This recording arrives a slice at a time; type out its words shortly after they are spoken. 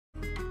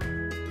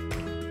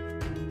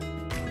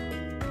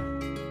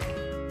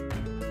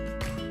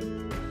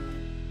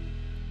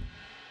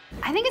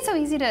I think it's so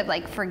easy to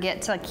like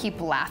forget to like,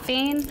 keep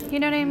laughing, you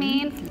know what I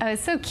mean? It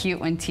was so cute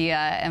when Tia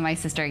and my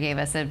sister gave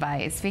us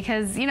advice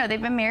because, you know, they've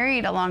been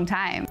married a long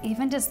time.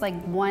 Even just like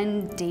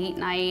one date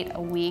night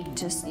a week,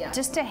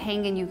 just to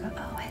hang and you go,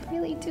 oh, I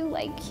really do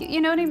like you,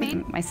 you know what I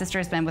mean? My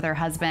sister's been with her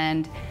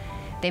husband.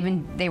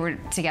 They were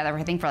together,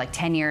 I think, for like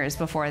 10 years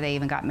before they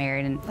even got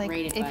married. And like,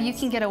 if you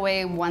can get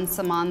away once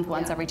a month,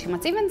 once every 2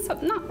 months, even so,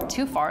 not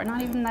too far,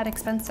 not even that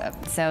expensive.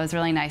 So it was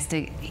really nice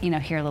to, you know,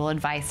 hear a little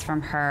advice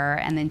from her.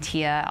 And then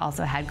Tia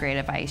also had great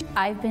advice.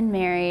 I've been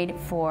married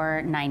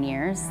for 9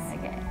 years,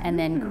 and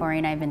then Corey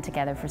and I have been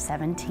together for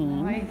 17.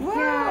 Oh my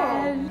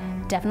God.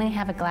 Definitely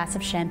have a glass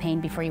of champagne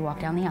before you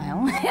walk down the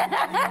aisle.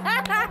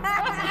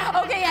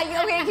 Okay,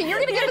 you're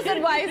gonna give us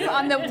advice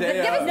on the.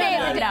 Give us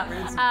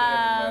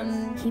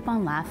Keep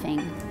on laughing.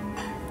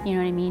 You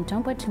know what I mean?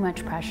 Don't put too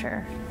much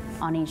pressure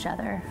on each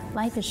other.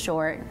 Life is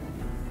short.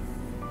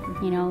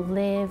 You know,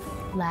 live,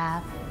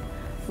 laugh,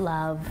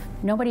 love.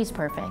 Nobody's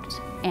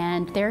perfect,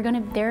 and there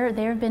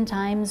have been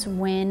times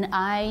when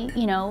I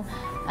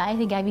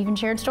think I've even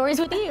shared stories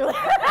with you.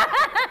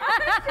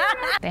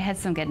 They had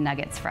some good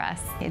nuggets for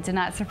us. It did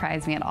not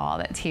surprise me at all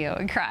that Tia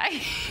would cry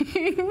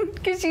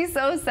because she's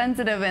so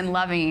sensitive and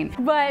loving.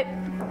 But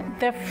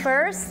the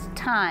first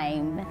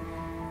time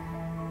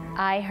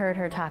I heard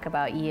her talk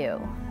about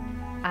you,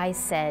 I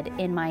said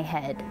in my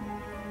head,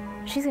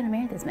 she's gonna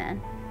marry this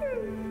man.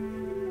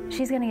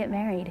 She's gonna get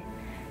married.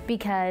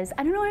 Because,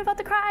 I don't know, I'm about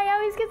to cry, I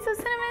always get so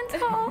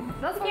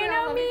sentimental. You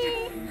know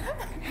me.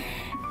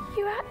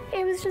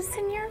 It was just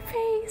in your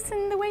face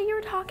and the way you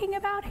were talking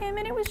about him,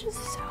 and it was just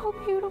so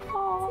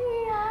beautiful.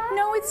 Yeah.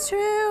 No, it's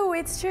true,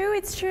 it's true,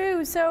 it's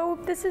true. So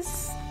this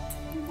is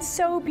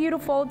so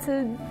beautiful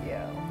to,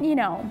 you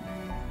know,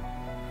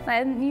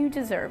 and you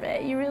deserve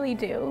it, you really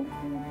do.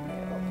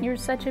 You're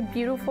such a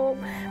beautiful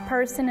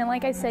person, and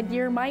like I said,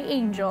 you're my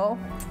angel.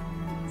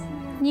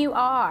 You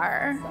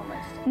are.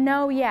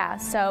 No, yeah,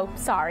 so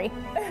sorry.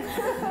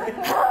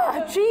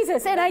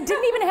 Jesus, and I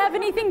didn't even have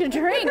anything to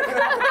drink.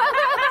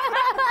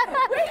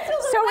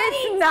 So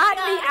it's not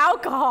the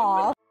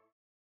alcohol.